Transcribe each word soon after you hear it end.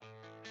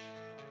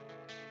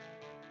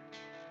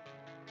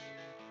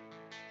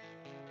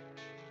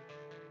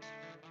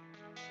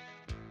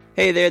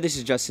Hey there, this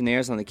is Justin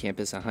Ayres on the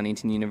campus at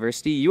Huntington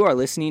University. You are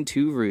listening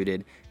to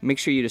Rooted. Make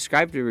sure you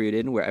subscribe to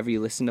Rooted wherever you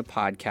listen to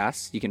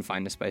podcasts. You can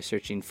find us by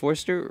searching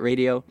Forster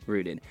Radio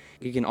Rooted.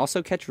 You can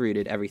also catch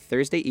Rooted every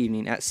Thursday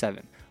evening at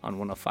 7 on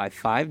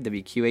 105.5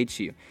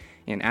 WQHU.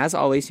 And as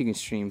always, you can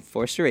stream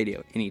Forster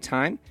Radio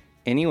anytime,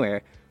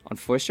 anywhere on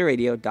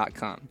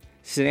ForsterRadio.com.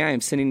 Today I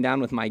am sitting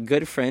down with my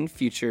good friend,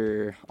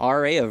 future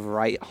RA of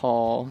Wright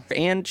Hall,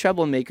 and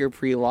troublemaker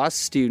pre-law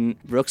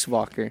student, Brooks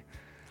Walker.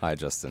 Hi,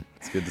 Justin.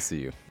 It's good to see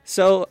you.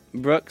 So,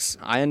 Brooks,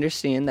 I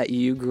understand that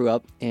you grew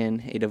up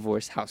in a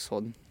divorced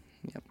household.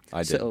 Yep. I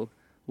did. So,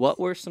 what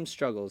were some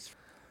struggles?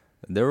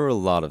 There were a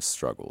lot of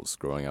struggles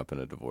growing up in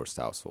a divorced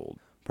household.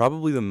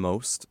 Probably the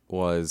most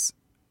was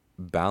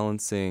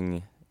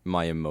balancing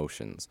my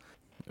emotions.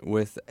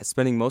 With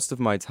spending most of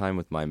my time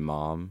with my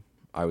mom,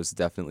 I was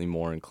definitely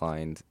more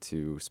inclined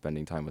to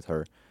spending time with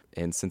her.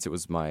 And since it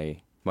was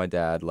my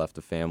dad left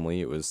the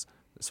family, it was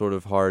sort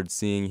of hard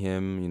seeing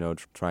him,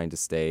 trying to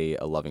stay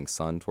a loving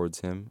son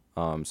towards him.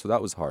 So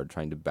that was hard,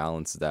 trying to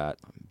balance that.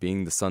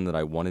 Being the son that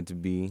I wanted to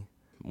be,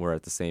 where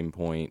at the same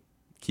point,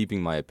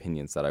 keeping my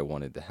opinions that I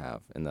wanted to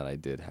have and that I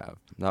did have.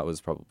 That was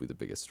probably the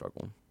biggest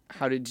struggle.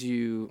 How did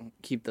you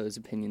keep those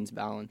opinions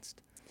balanced?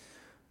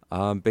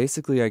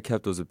 Basically, I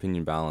kept those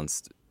opinions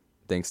balanced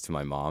thanks to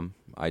my mom.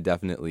 I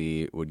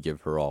definitely would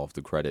give her all of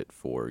the credit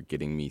for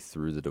getting me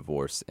through the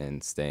divorce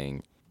and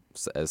staying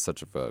as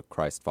such of a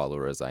Christ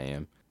follower as I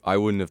am. I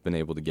wouldn't have been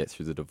able to get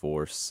through the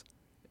divorce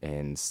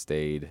and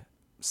stayed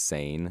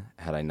sane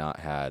had I not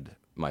had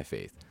my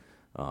faith.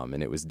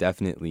 And it was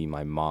definitely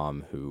my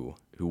mom who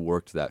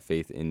worked that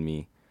faith in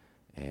me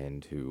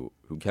and who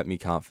kept me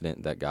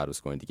confident that God was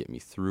going to get me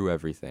through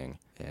everything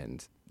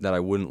and that I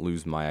wouldn't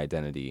lose my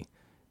identity.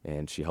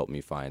 And she helped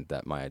me find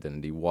that my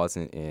identity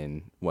wasn't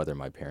in whether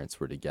my parents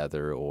were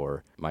together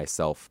or my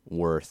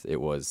self-worth. It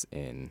was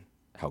in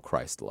how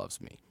Christ loves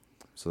me.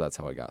 So that's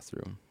how I got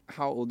through.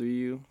 How old were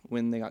you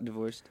when they got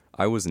divorced?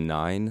 I was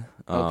 9.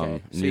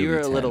 Okay, so you were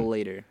a 10. little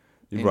later.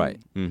 Right.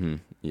 Mm-hmm.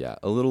 Yeah,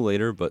 a little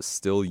later, but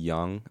still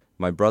young.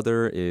 My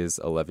brother is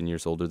 11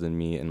 years older than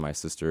me, and my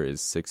sister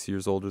is 6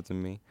 years older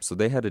than me. So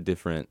they had a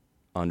different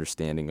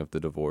understanding of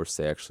the divorce.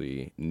 They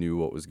actually knew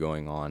what was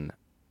going on.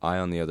 I,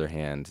 on the other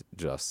hand,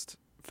 just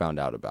found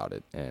out about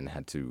it and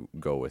had to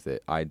go with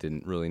it. I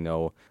didn't really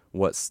know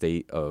what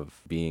state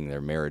of being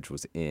their marriage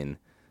was in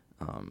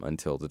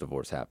until the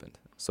divorce happened.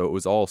 So it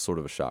was all sort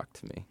of a shock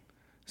to me.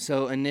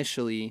 So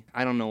initially,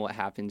 I don't know what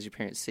happens. Your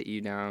parents sit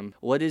you down.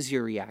 What is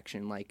your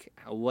reaction? Like,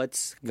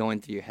 what's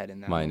going through your head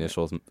in that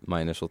moment?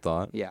 My initial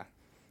thought? Yeah.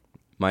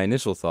 My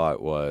initial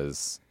thought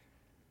was,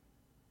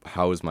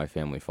 how is my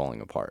family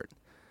falling apart?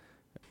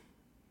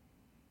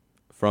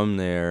 From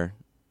there,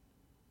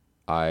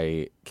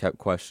 I kept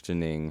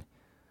questioning,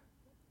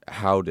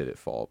 how did it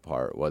fall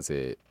apart? Was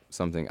it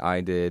something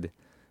I did?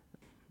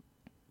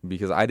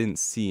 Because I didn't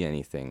see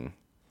anything,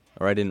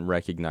 or I didn't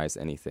recognize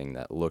anything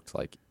that looked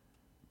like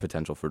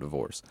potential for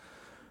divorce.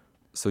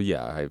 So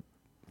yeah,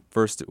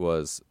 first it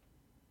was,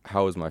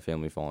 how is my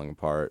family falling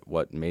apart?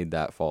 What made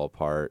that fall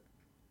apart?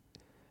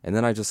 And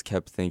then I just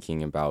kept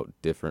thinking about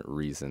different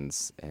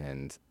reasons,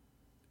 and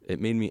it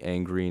made me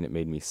angry and it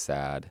made me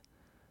sad.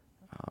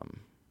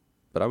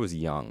 But I was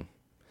young,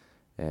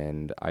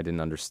 and I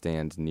didn't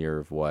understand near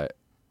of what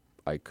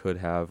I could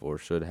have or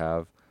should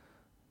have.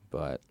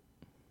 But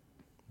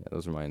yeah,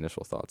 those are my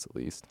initial thoughts, at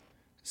least.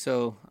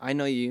 So I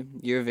know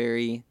you're a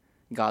very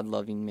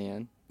God-loving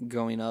man.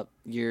 Growing up,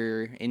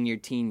 you're in your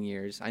teen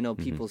years. I know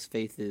people's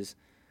faith is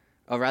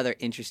a rather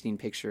interesting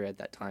picture at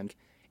that time.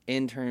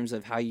 In terms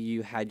of how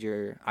you had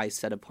your eyes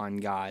set upon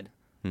God,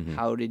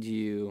 how did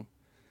you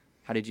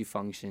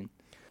function?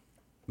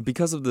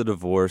 Because of the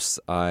divorce,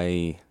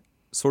 I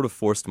sort of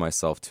forced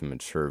myself to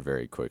mature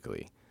very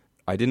quickly.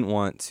 I didn't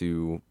want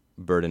to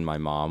burden my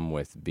mom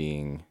with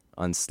being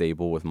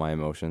unstable with my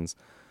emotions,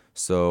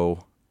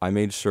 so I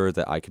made sure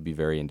that I could be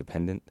very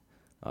independent,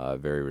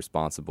 very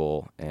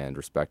responsible and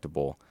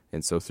respectable.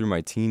 And so through my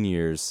teen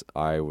years,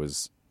 I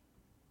was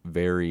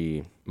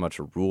very much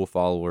a rule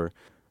follower.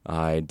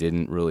 I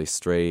didn't really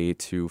stray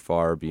too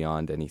far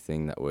beyond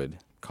anything that would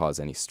cause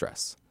any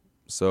stress.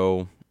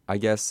 So I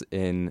guess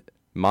in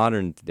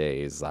modern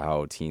days,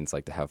 how teens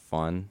like to have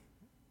fun,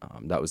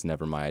 that was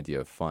never my idea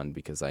of fun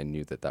because I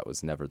knew that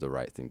was never the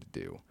right thing to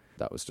do.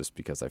 That was just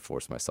because I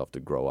forced myself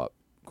to grow up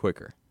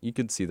quicker. You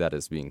could see that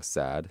as being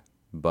sad,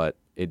 but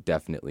it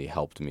definitely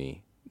helped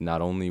me,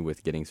 not only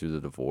with getting through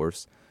the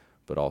divorce,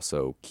 but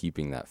also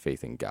keeping that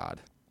faith in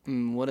God.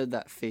 What did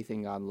that faith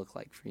in God look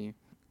like for you?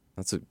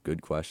 That's a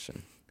good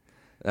question.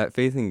 That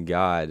faith in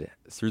God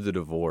through the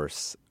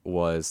divorce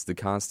was the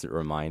constant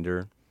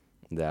reminder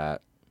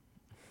that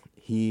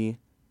He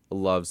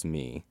loves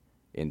me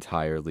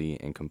entirely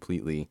and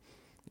completely,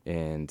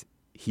 and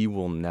He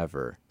will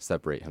never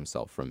separate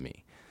Himself from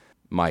me.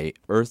 My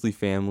earthly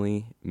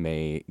family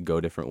may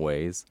go different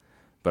ways,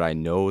 but I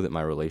know that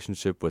my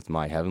relationship with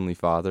my Heavenly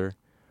Father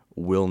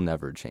will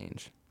never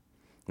change.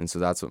 And so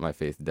that's what my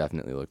faith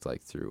definitely looked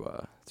like through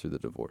the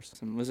divorce.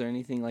 So was there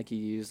anything like you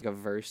used, like a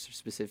verse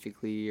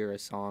specifically or a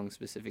song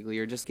specifically,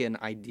 or just get an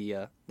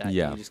idea that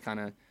you just kind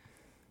of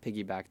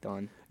piggybacked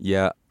on?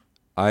 Yeah,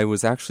 I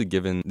was actually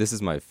given, this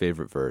is my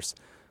favorite verse.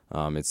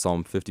 It's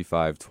Psalm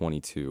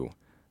 55:22.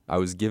 I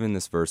was given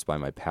this verse by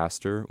my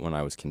pastor when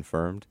I was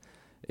confirmed.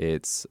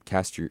 It's,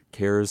 cast your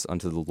cares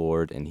unto the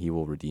Lord, and he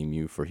will redeem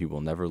you, for he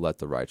will never let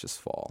the righteous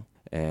fall.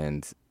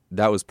 And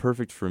that was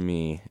perfect for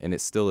me, and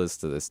it still is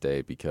to this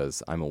day,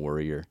 because I'm a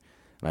worrier,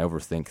 and I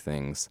overthink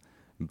things.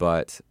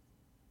 But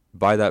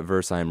by that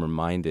verse, I am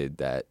reminded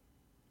that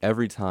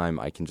every time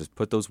I can just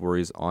put those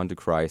worries onto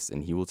Christ,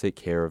 and he will take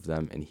care of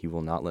them, and he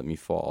will not let me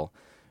fall,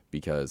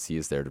 because he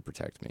is there to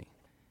protect me.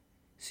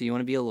 So you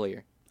want to be a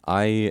lawyer?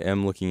 I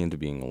am looking into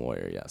being a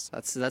lawyer, yes.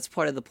 That's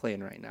part of the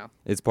plan right now.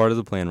 It's part of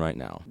the plan right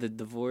now. The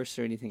divorce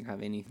or anything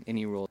have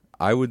any role?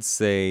 I would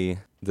say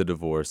the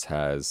divorce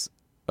has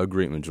a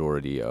great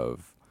majority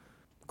of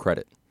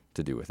credit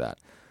to do with that.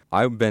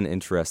 I've been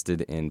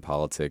interested in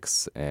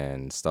politics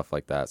and stuff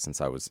like that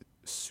since I was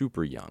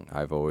super young.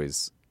 I've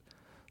always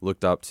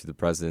looked up to the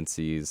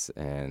presidencies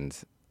and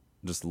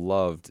just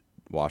loved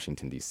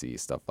Washington, D.C.,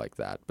 stuff like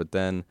that. But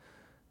then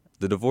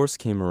the divorce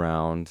came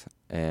around,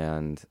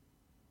 and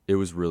it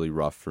was really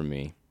rough for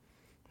me.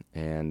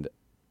 And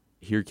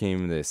here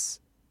came this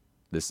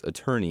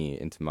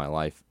attorney into my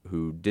life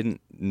who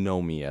didn't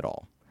know me at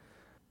all.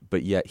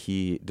 But yet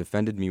he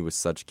defended me with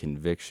such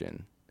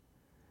conviction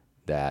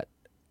that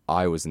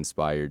I was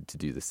inspired to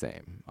do the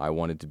same. I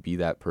wanted to be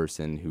that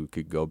person who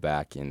could go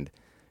back and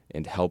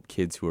help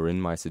kids who are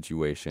in my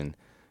situation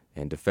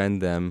and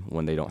defend them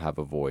when they don't have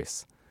a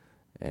voice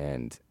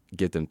and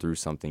get them through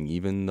something,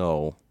 even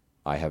though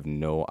I have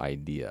no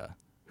idea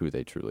who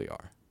they truly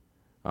are.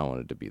 I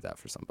wanted to be that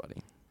for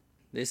somebody.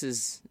 This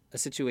is a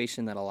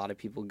situation that a lot of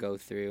people go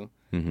through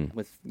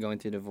with going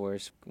through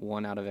divorce.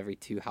 1 out of every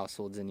 2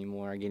 households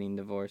anymore are getting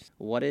divorced.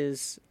 What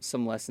is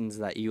some lessons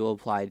that you will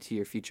apply to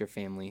your future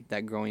family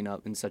that growing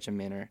up in such a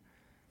manner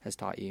has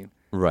taught you?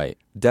 Right.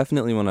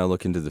 Definitely when I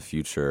look into the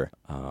future,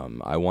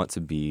 I want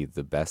to be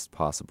the best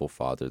possible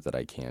father that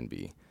I can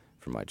be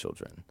for my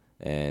children.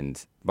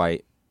 And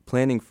by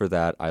planning for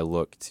that, I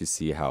look to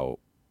see how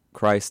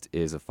Christ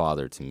is a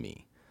father to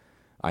me.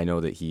 I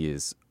know that he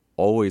is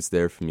always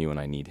there for me when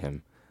I need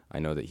him. I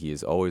know that he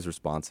is always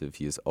responsive.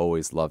 He is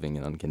always loving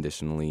and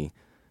unconditionally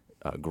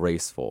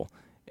graceful.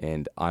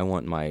 And I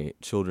want my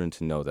children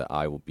to know that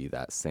I will be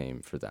that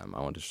same for them.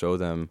 I want to show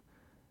them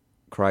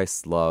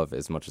Christ's love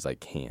as much as I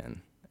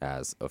can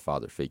as a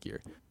father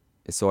figure.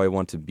 So I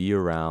want to be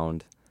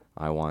around.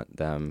 I want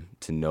them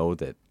to know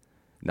that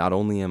not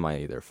only am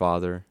I their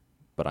father,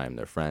 but I am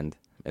their friend,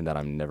 and that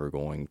I'm never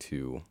going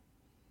to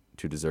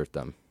desert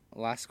them.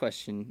 Last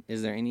question.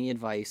 Is there any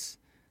advice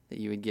that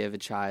you would give a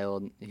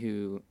child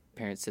who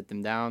parents sit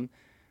them down,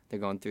 they're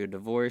going through a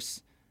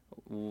divorce,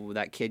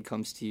 that kid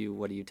comes to you,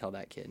 what do you tell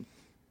that kid?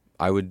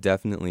 I would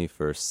definitely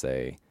first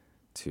say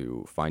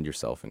to find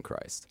yourself in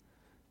Christ.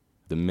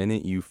 The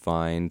minute you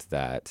find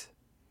that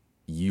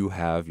you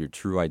have your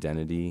true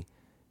identity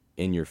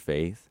in your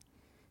faith,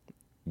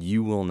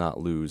 you will not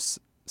lose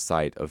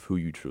sight of who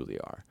you truly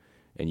are.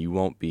 And you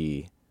won't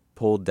be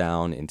pulled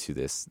down into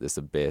this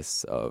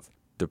abyss of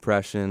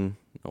depression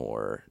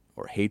or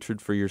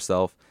hatred for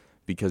yourself,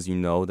 because you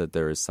know that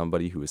there is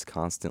somebody who is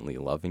constantly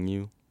loving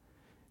you,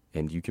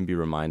 and you can be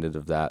reminded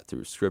of that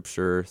through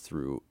Scripture,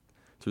 through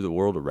the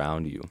world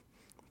around you,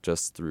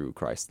 just through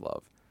Christ's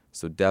love.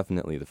 So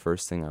definitely the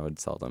first thing I would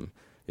tell them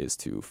is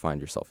to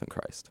find yourself in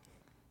Christ.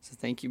 So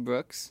thank you,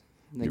 Brooks.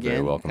 And You're again,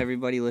 very welcome.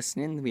 Everybody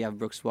listening, we have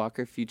Brooks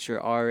Walker, future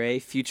RA,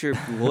 future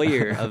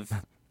lawyer of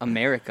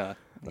America.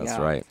 That's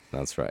right.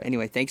 That's right.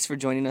 Anyway, thanks for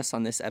joining us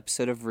on this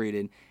episode of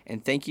Rooted,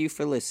 and thank you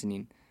for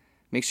listening.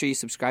 Make sure you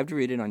subscribe to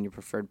Rooted on your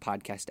preferred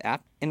podcast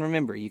app. And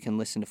remember, you can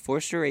listen to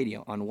Forster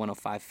Radio on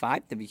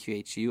 105.5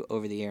 WQHU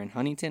over the air in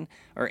Huntington,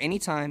 or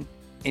anytime,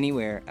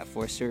 anywhere at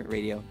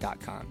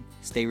forsterradio.com.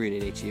 Stay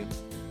rooted, HU.